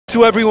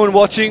To everyone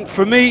watching,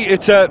 for me,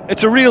 it's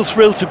a real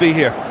thrill to be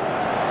here.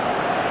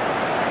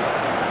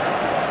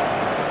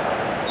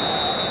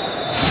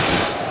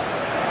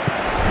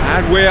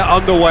 And we're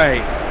underway.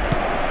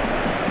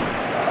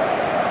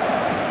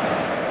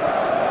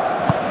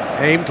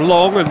 Aimed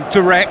long and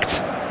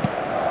direct.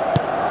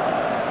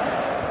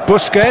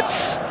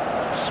 Busquets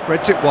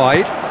spreads it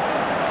wide.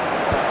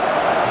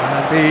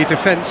 And the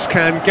defence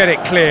can get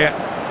it clear.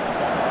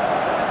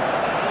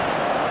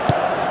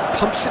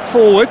 Pumps it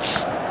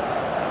forwards.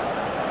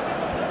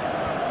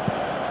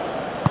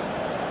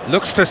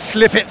 Looks to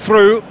slip it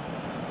through.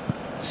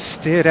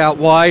 Steered out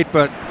wide,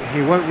 but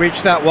he won't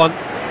reach that one.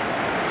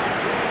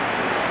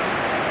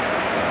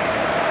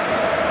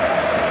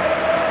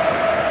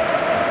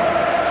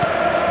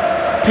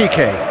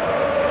 Piqué.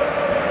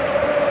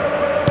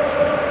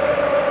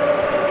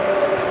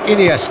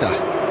 Iniesta.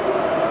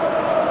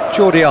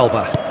 Jordi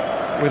Alba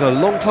with a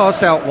long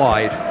pass out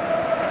wide.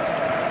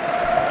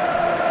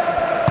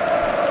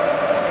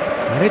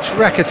 And it's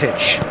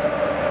Rakitic.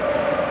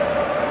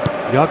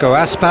 Iago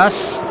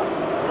Aspas.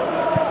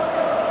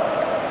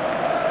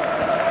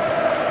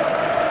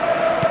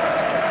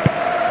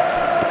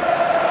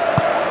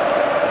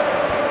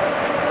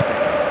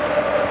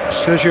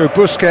 Sergio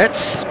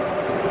Busquets.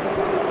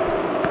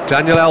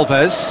 Daniel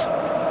Alves.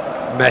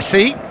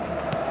 Messi.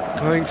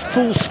 Going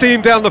full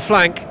steam down the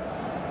flank.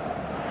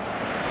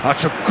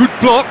 That's a good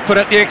block, but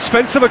at the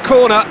expense of a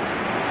corner.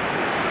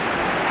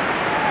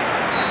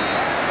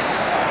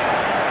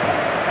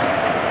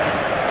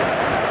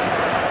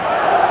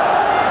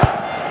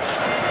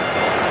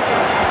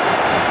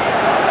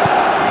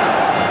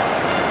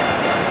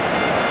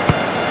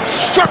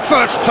 Struck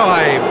first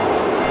time.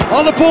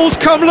 Oh, the ball's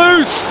come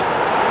loose.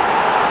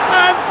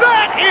 And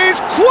that is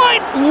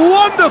quite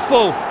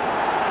wonderful.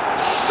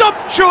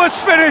 Sumptuous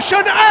finish,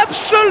 an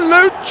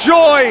absolute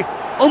joy.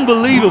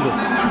 Unbelievable.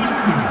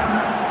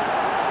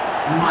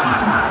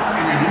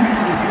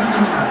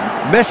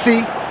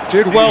 Messi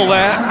did well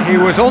there. He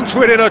was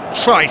onto it in a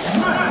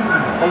trice.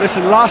 Well,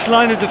 listen, last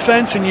line of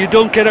defence and you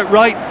don't get it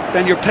right,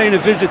 then you're paying a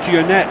visit to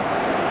your net.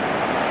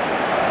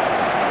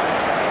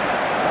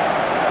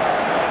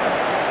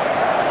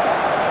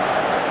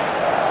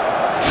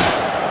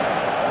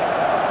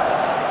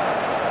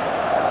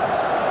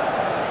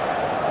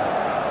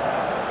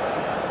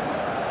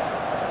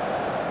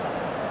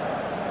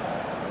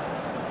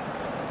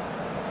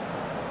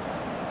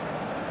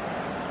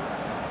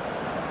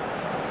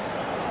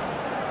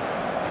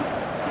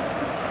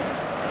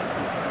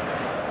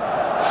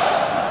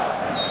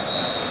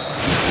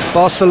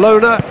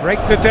 Barcelona break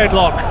the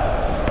deadlock.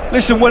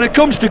 Listen, when it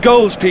comes to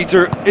goals,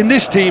 Peter, in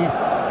this team,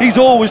 he's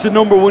always the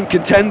 #1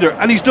 contender,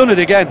 and he's done it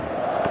again.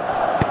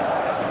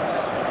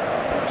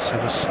 Some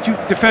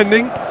astute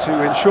defending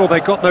to ensure they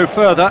got no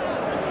further.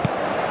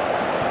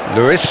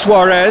 Luis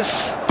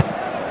Suarez.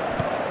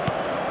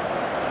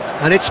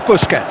 And it's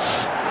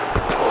Busquets.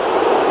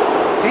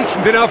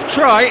 Decent enough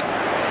try.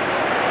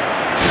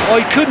 Oh,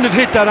 he couldn't have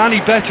hit that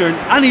any better, and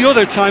any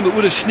other time it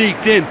would have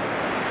sneaked in.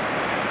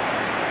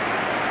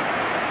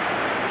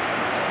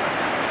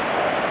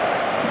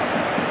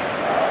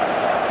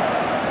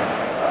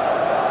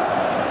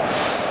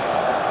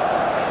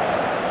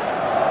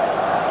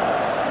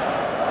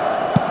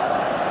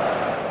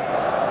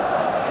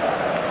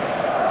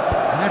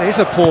 That is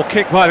a poor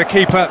kick by the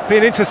keeper,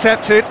 been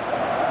intercepted.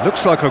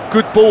 Looks like a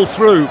good ball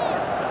through.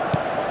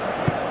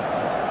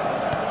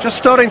 Just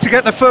starting to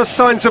get the first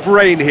signs of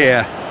rain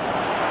here.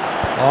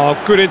 Oh,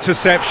 good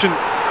interception.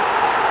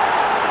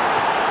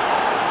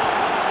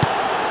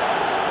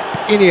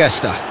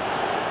 Iniesta.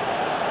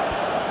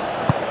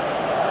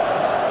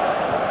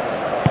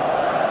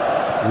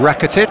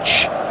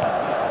 Rakitic.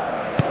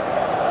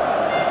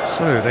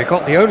 So they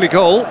got the only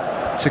goal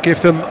to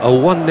give them a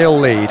 1-0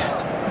 lead.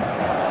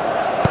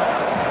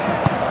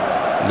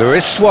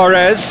 Luis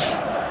Suarez.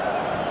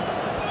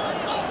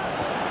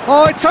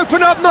 Oh, it's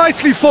opened up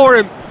nicely for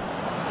him.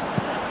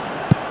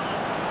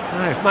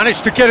 They've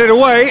managed to get it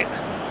away.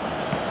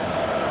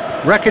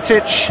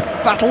 Rakitic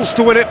battles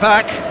to win it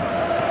back.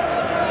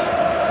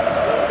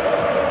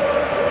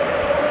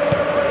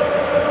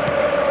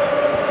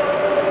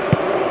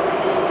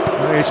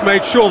 He's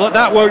made sure that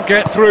that won't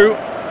get through.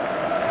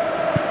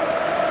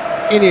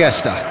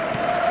 Iniesta.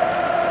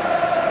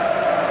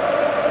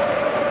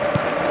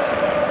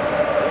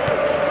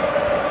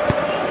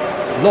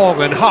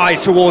 Long and high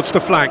towards the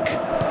flank.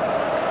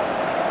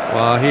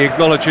 Well, he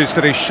acknowledges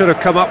that he should have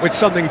come up with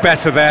something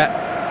better there.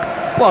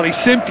 Well, he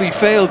simply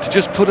failed to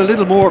just put a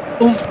little more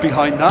oomph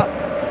behind that.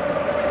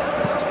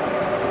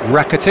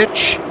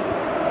 Rakitic.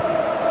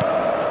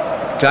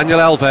 Daniel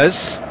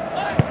Alves.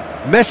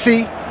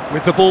 Messi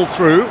with the ball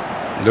through.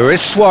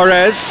 Luis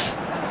Suarez.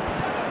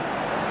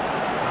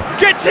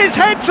 Gets his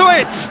head to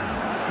it!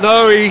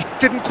 No, he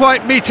didn't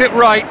quite meet it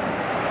right.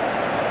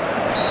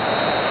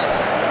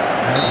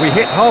 And we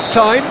hit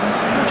half-time.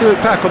 How do you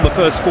look back on the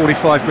first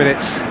 45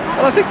 minutes?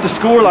 Well, I think the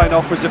scoreline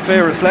offers a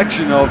fair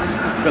reflection of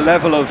the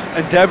level of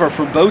endeavour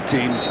from both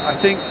teams. I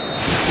think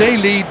they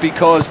lead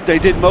because they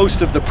did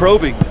most of the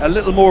probing, a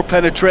little more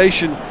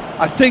penetration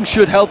I think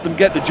should help them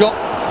get the job.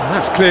 And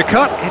that's clear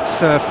cut,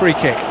 it's a free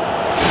kick.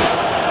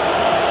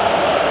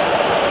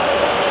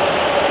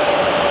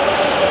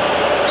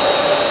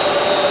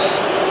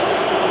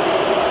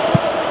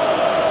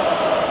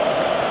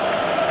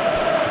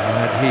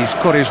 And he's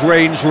got his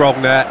range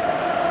wrong there.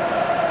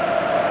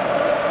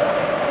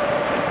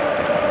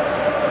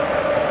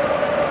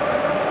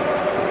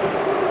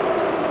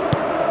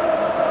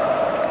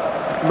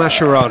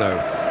 Mascherano,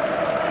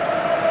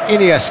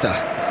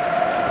 Iniesta,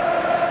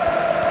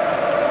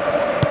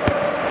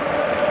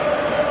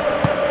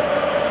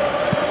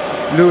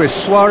 Luis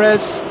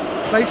Suarez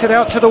plays it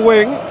out to the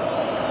wing.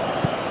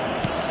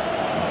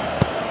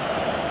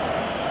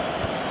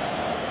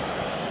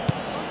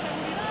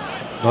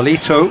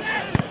 Nolito,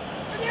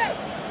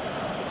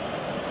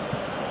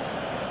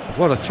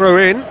 what a throw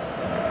in.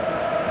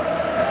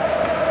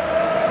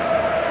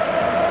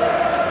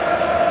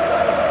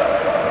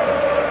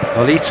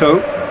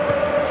 Nolito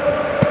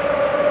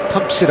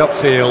pumps it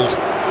upfield.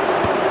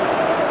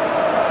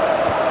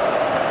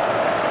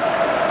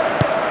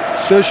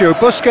 Sergio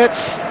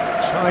Busquets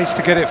tries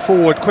to get it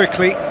forward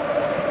quickly.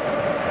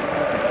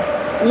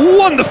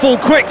 Wonderful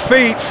quick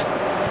feet.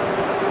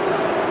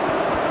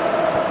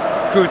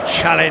 Good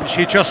challenge,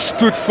 he just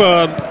stood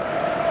firm.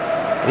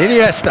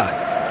 Iniesta.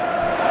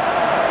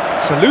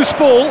 It's a loose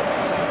ball.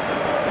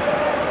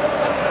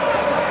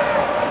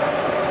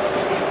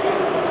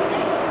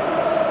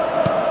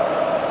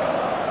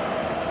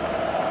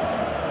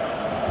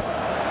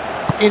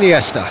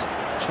 Iniesta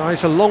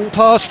tries a long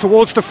pass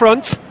towards the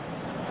front.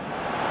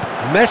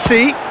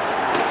 Messi.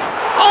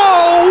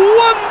 Oh,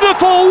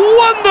 wonderful,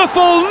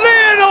 wonderful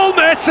Lionel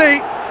Messi!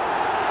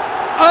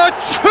 A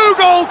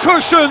two-goal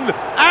cushion,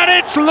 and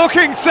it's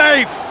looking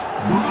safe.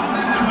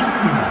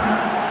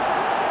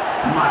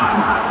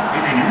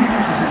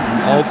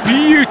 Oh,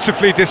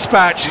 beautifully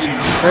dispatched.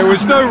 There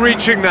was no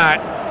reaching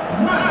that.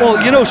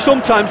 Well, you know,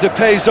 sometimes it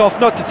pays off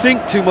not to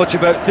think too much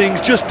about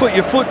things, just put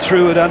your foot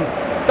through it, and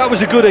that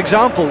was a good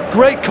example.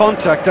 Great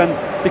contact, and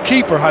the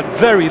keeper had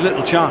very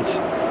little chance.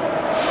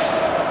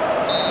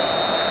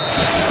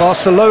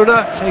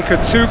 Barcelona take a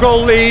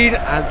two-goal lead,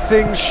 and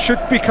things should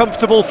be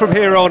comfortable from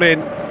here on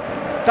in.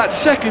 That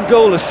second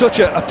goal has such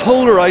a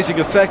polarising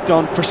effect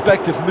on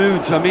prospective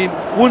moods. I mean,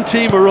 one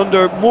team are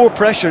under more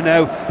pressure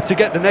now to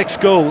get the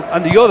next goal,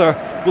 and the other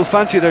will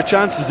fancy their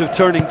chances of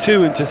turning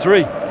 2 into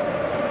 3.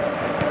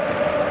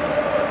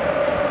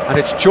 And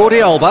it's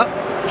Jordi Alba,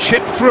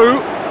 chipped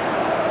through,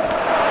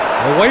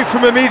 away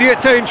from immediate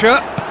danger.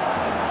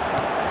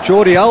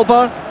 Jordi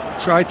Alba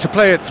tried to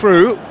play it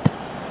through.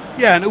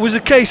 Yeah, and it was a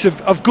case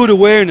of good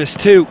awareness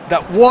too,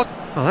 that what...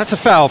 Oh, that's a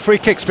foul, free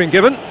kick's been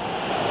given.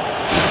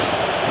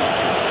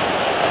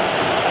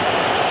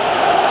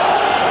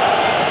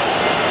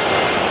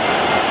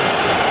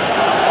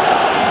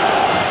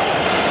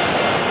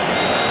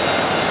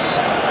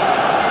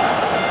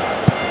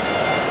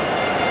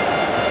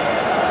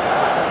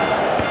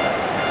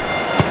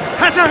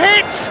 Has a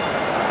hit!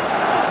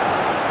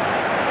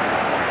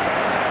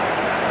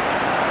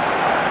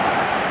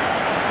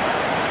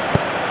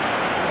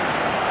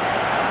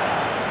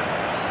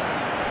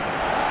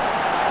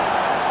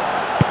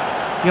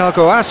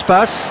 Iago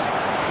Aspas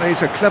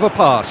plays a clever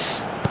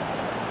pass.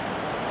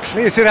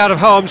 Clears it out of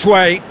harm's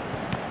way.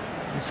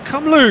 It's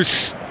come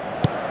loose.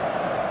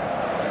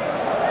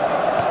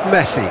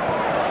 Messi.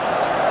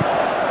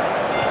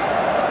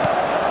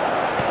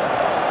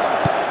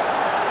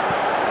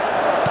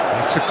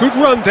 It's a good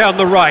run down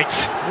the right.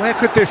 Where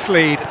could this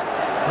lead?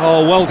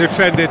 Oh, well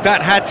defended.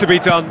 That had to be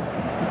done.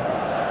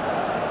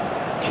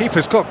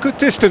 Keeper's got good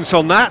distance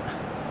on that.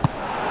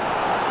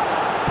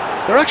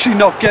 They're actually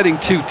not getting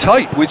too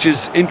tight, which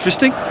is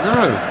interesting.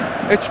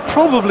 No. It's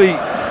probably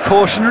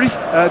cautionary.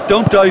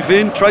 Don't dive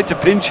in, try to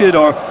pinch it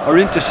or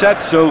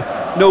intercept so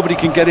nobody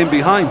can get in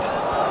behind.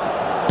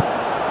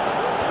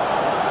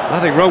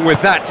 Nothing wrong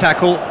with that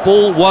tackle.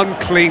 Ball won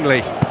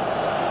cleanly.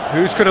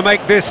 Who's going to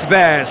make this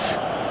theirs?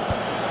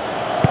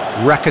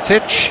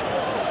 Rakitic.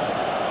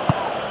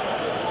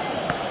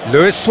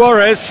 Luis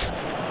Suarez.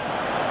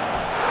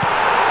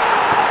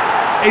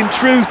 In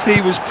truth,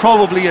 he was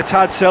probably a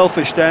tad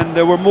selfish then.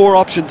 There were more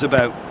options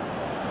about.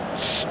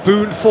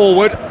 Spoon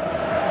forward.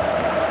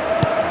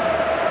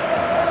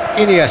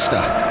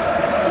 Iniesta.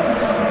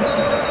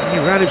 He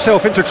ran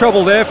himself into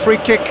trouble there. Free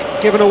kick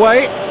given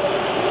away.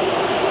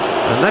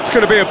 And that's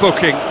going to be a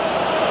booking.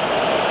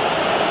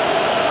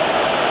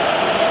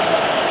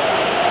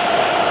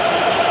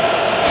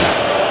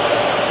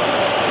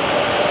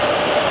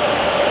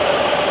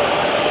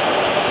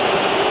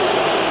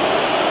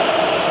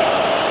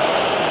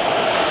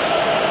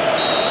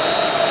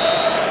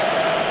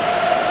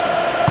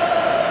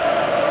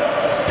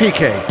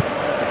 Piqué.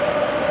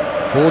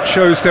 Board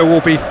shows there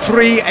will be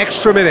 3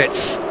 extra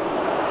minutes.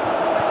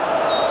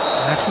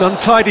 That's an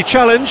untidy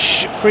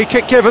challenge. Free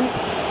kick given.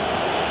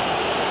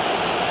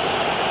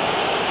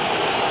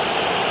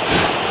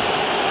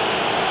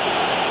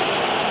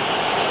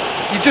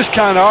 You just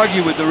can't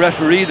argue with the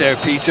referee there,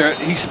 Peter.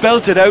 He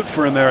spelt it out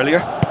for him earlier.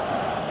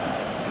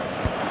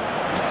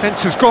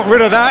 Defence has got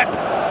rid of that.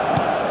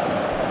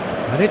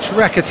 And it's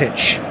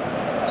Rakitic.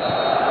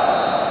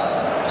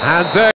 And there